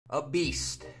A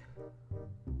beast.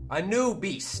 A new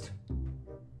beast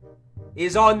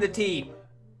is on the team.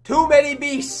 Too many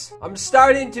beasts. I'm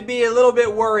starting to be a little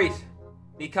bit worried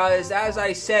because, as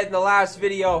I said in the last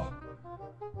video,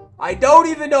 I don't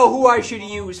even know who I should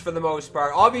use for the most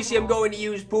part. Obviously, I'm going to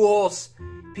use Pujols,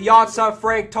 Piazza,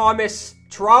 Frank Thomas,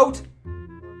 Trout.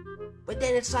 But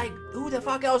then it's like, who the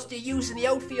fuck else do you use in the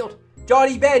outfield?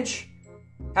 Johnny Bench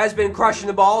has been crushing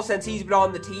the ball since he's been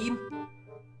on the team.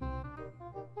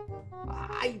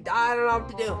 I don't know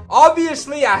what to do.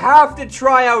 Obviously, I have to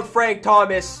try out Frank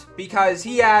Thomas because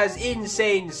he has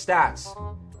insane stats.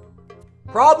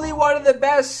 Probably one of the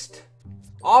best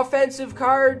offensive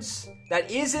cards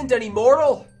that isn't an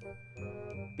immortal.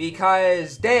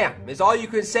 Because, damn, is all you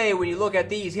can say when you look at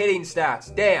these hitting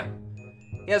stats. Damn.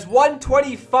 He has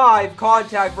 125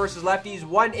 contact versus lefties,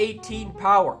 118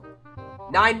 power.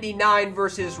 99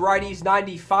 versus righties,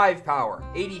 95 power.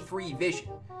 83 vision.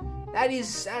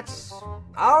 That's,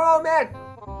 I don't know, man.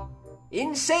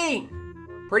 Insane.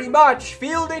 Pretty much.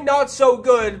 Fielding, not so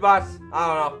good, but I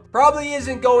don't know. Probably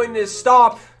isn't going to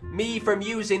stop me from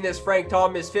using this Frank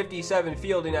Thomas 57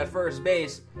 fielding at first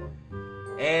base.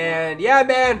 And yeah,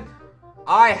 man,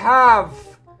 I have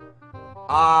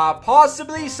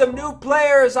possibly some new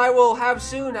players I will have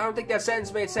soon. I don't think that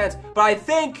sentence made sense, but I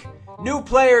think new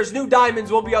players, new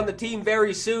diamonds will be on the team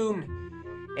very soon.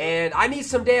 And I need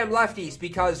some damn lefties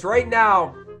because right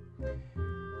now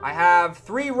I have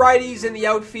 3 righties in the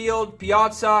outfield.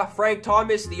 Piazza, Frank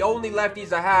Thomas. The only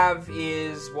lefties I have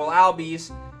is, well,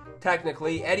 Albies,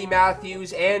 technically, Eddie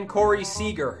Matthews, and Corey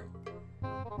Seager.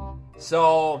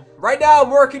 So, right now I'm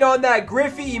working on that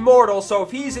Griffey Immortal, so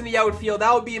if he's in the outfield,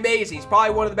 that would be amazing. He's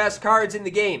probably one of the best cards in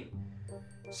the game.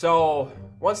 So,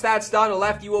 once that's done, a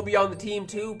lefty will be on the team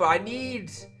too, but I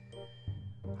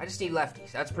just need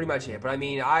lefties. That's pretty much it. But I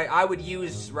mean, I would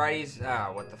use righties.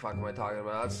 What the fuck am I talking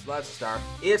about? Let's start.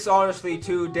 It's honestly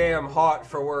too damn hot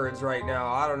for words right now.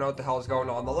 I don't know what the hell's going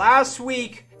on. The last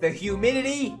week, the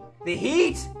humidity, the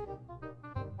heat,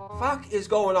 fuck is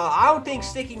going on. I don't think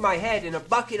sticking my head in a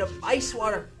bucket of ice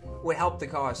water would help the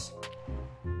cause.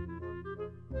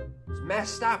 It's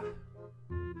messed up.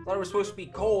 Thought it was supposed to be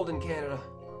cold in Canada.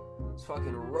 It's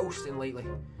fucking roasting lately.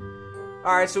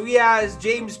 Alright, so he has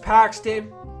James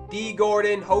Paxton, D.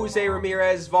 Gordon, Jose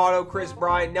Ramirez, Votto, Chris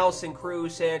Bryant, Nelson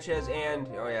Cruz, Sanchez, and,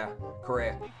 oh yeah,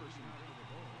 Correa.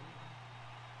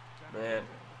 Man.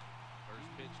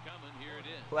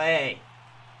 Play.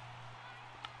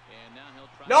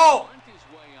 No!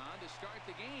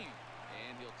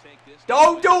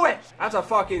 Don't do it! That's a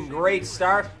fucking great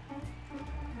start.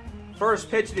 First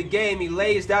pitch of the game, he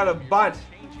lays down a bunt.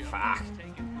 Fuck.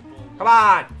 Come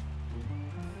on!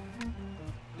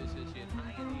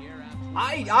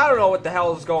 I don't know what the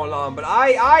hell is going on, but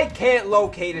I can't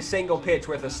locate a single pitch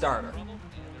with a starter.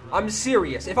 I'm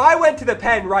serious. If I went to the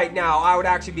pen right now, I would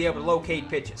actually be able to locate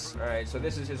pitches. Alright, so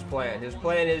this is his plan. His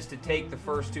plan is to take the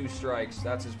first 2 strikes.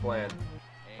 That's his plan.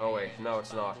 Oh wait, no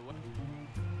it's not.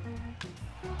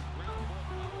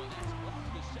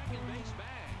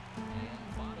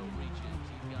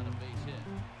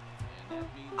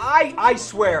 I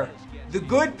swear, the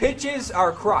good pitches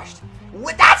are crushed.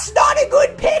 That's not a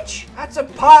good pitch! That's a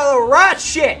pile of rat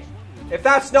shit! If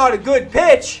that's not a good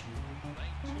pitch...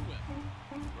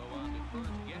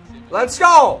 Let's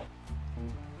go!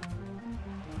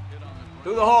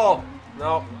 Through the hole.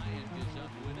 No.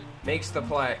 Makes the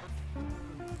play.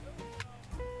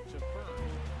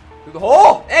 Through the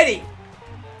hole! Eddie!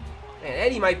 Man,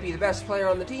 Eddie might be the best player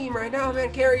on the team right now,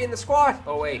 man. Carrying the squad.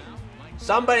 Oh, wait.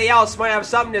 Somebody else might have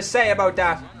something to say about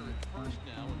that.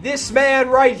 This man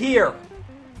right here.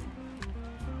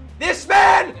 This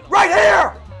man right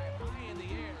here!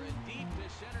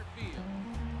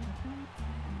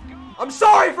 I'm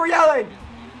sorry for yelling!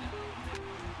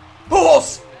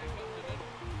 Pujols!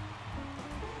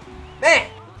 Man!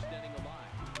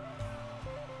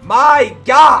 My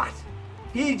God!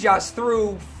 He just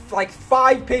threw like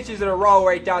 5 pitches in a row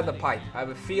right down the pipe. I have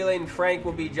a feeling Frank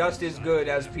will be just as good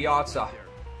as Piazza.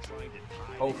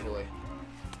 Hopefully.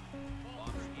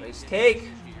 Nice take.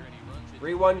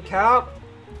 3-1 count.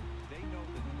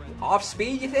 Off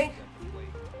speed, you think?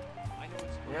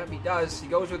 Yeah, he does. He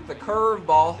goes with the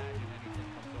curveball.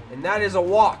 And that is a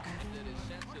walk.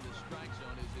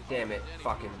 Damn it.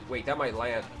 Fucking. Wait, that might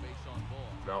land.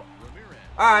 No.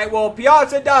 Alright, well,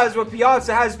 Piazza does what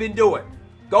Piazza has been doing.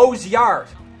 Goes yard.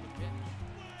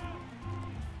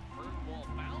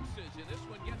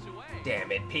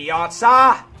 Damn it,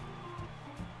 Piazza!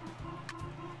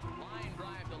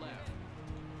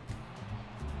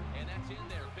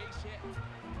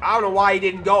 I don't know why he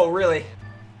didn't go, really.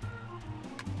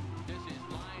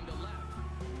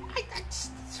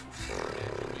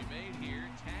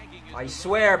 I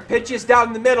swear, pitches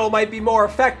down the middle might be more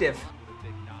effective.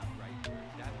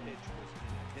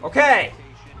 Okay.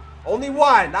 Only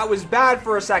one. That was bad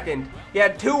for a second. He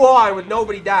had 2 on with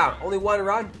nobody down. Only 1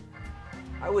 run.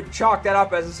 I would chalk that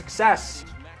up as a success.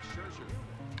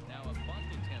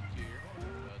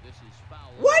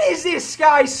 What is this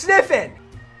guy sniffing?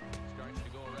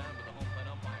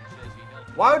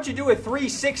 Why don't you do a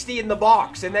 360 in the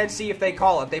box and then see if they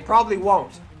call it? They probably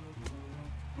won't.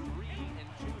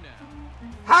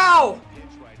 How?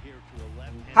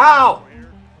 How?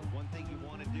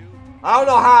 I don't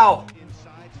know how.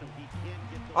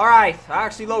 Alright, I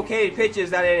actually located pitches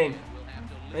that inning.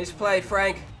 Nice play,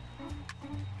 Frank.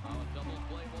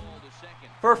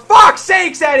 For fuck's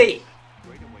sakes, Eddie!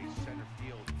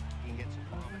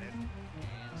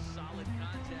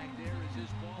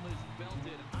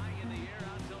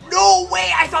 No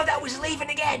way! I thought that was leaving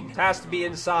again! It has to be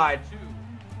inside.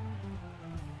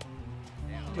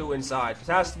 2 inside. It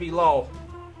has to be low.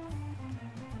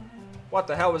 What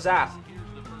the hell was that?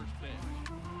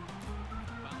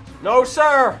 No,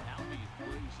 sir!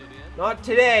 Not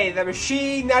today. The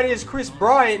machine that is Chris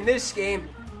Bryant in this game.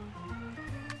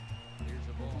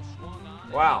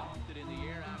 Wow.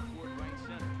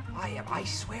 I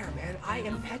swear, man, I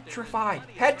am petrified.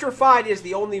 Petrified is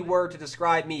the only word to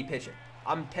describe me pitching.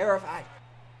 I'm terrified.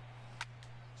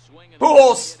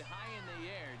 Pujols!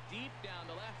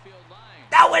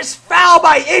 That was foul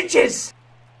by inches!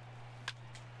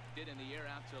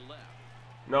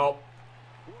 No.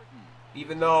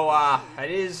 Even though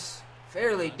it is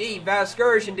fairly deep,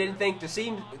 Vasgersian didn't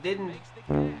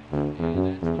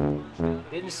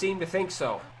seem to think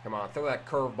so. Come on, throw that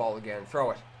curveball again.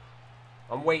 Throw it.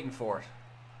 I'm waiting for it.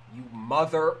 You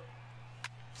mother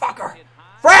fucker.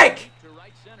 Frank!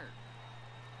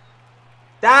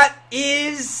 That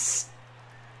is...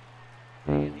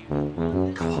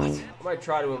 God. I might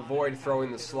try to avoid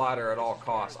throwing the slider at all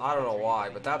costs. I don't know why,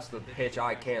 but that's the pitch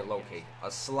I can't locate. A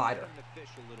slider.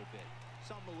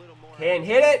 Can't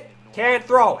hit it, can't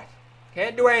throw it.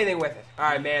 Can't do anything with it.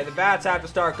 Alright, man, the bats have to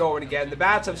start going again. The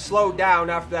bats have slowed down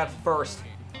after that first.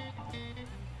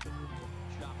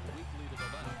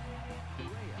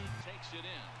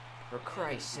 For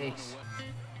Christ's sakes.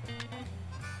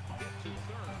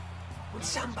 Would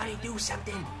somebody do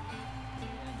something?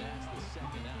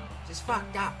 Just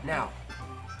fucked up now.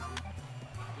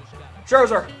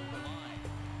 Scherzer.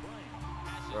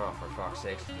 Oh, for fuck's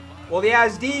sake. Well, he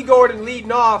has D. Gordon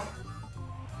leading off.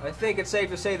 I think it's safe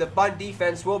to say the bunt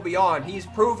defense will be on. He's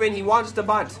proven he wants to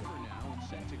bunt.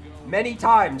 Many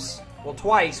times. Well,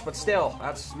 twice, but still.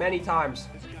 That's many times.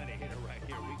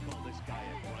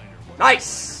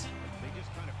 Nice!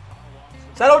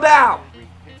 Settle down!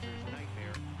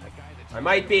 I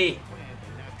might be.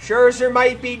 Scherzer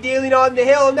might be dealing on the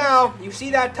hill now. You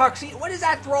see that tuxedo? What is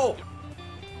that throw?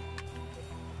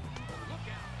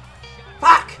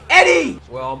 Fuck! Eddie!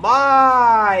 Well,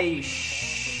 my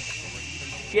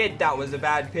shit, that was a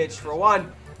bad pitch for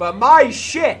one. But my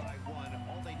shit!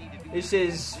 This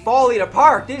is falling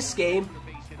apart, this game.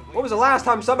 When was the last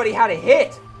time somebody had a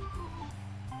hit?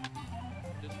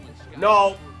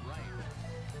 No.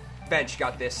 Bench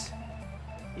got this.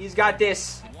 He's got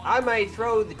this. I might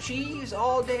throw the cheese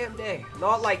all damn day.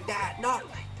 Not like that. Not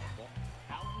like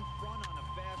that.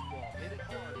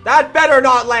 That better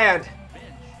not land.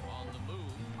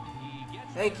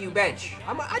 Thank you, bench.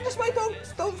 I just might throw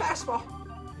the fastball.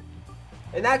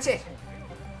 And that's it.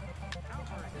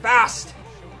 Fast.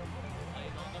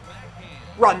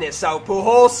 Run this out,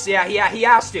 Pujols. Yeah, he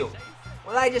has to.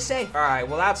 What did I just say? Alright,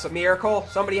 well that's a miracle.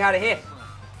 Somebody had a hit.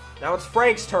 Now it's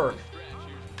Frank's turn.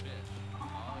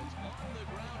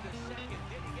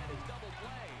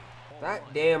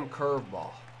 That damn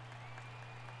curveball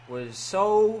was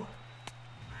so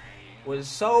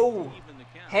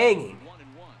hanging.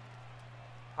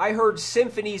 I heard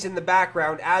symphonies in the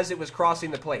background as it was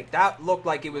crossing the plate. That looked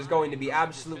like it was going to be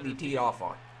absolutely teed off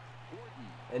on.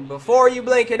 And before you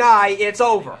blink an eye, it's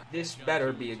over. This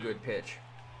better be a good pitch.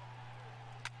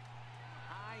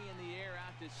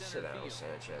 Sit down,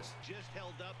 Sanchez. Just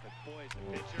held up the poison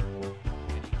pitcher,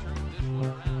 and he turned this one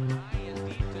around high and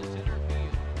deep to center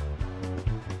field.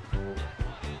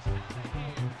 This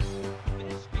game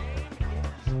is tied.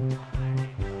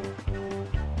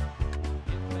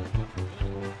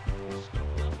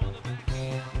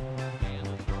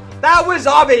 That was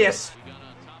obvious.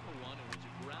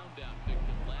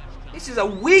 This is a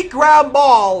weak ground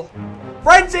ball.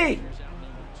 Frenzy.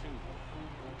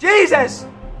 Jesus.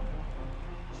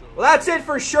 Well, that's it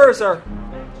for Scherzer.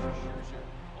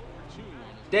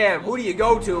 Damn, who do you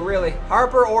go to, really?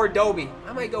 Harper or Doby?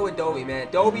 I might go with Doby, man.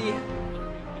 Doby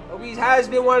has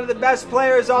been one of the best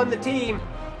players on the team.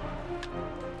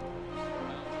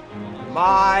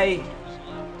 Holy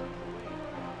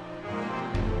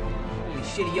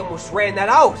shit, he almost ran that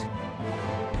out.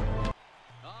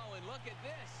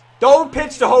 Don't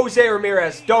pitch to Jose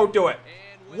Ramirez. Don't do it.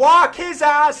 Walk his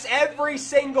ass every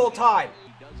single time.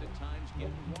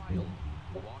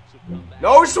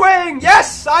 No swing.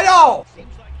 Yes, I know.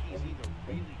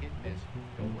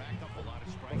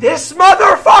 This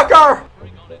motherfucker.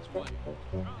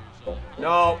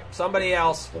 No, somebody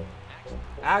else.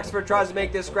 Axford tries to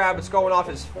make this grab. It's going off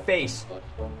his face.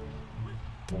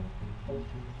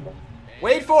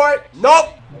 Wait for it.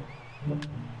 Nope.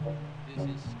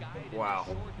 Wow.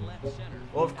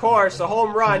 Well, of course, a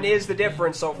home run is the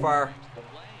difference so far.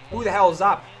 Who the hell's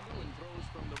up?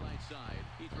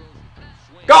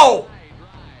 Go!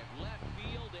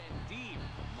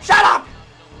 Shut up!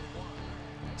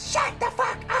 Shut the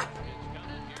fuck up!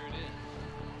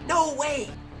 No way!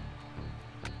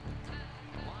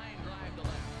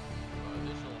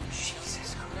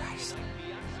 Jesus Christ.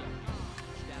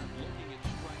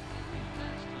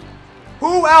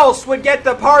 Who else would get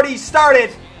the party started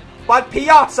but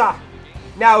Piazza?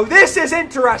 Now this is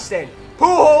interesting.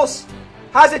 Pujols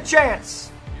has a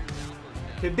chance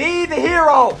to be the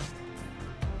hero.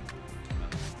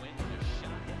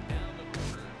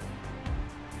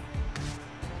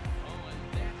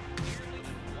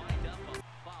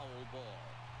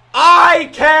 I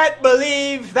can't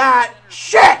believe that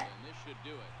shit!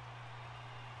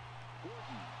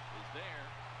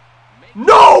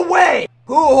 No way!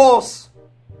 Pujols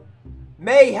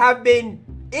may have been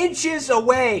inches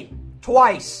away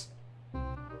twice.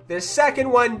 The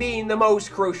second one being the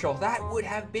most crucial. That would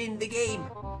have been the game.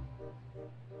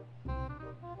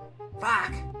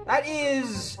 Fuck. That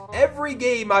is every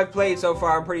game I've played so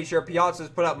far. I'm pretty sure Piazza's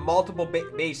put up multiple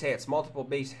base hits. Multiple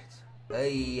base hits.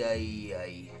 Ay, ay,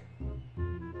 ay.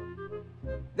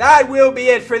 That will be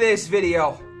it for this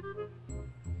video.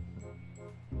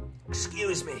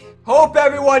 Excuse me. Hope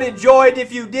everyone enjoyed.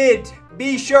 If you did,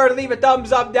 be sure to leave a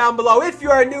thumbs up down below. If you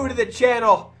are new to the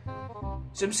channel,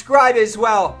 subscribe as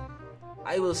well.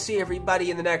 I will see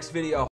everybody in the next video.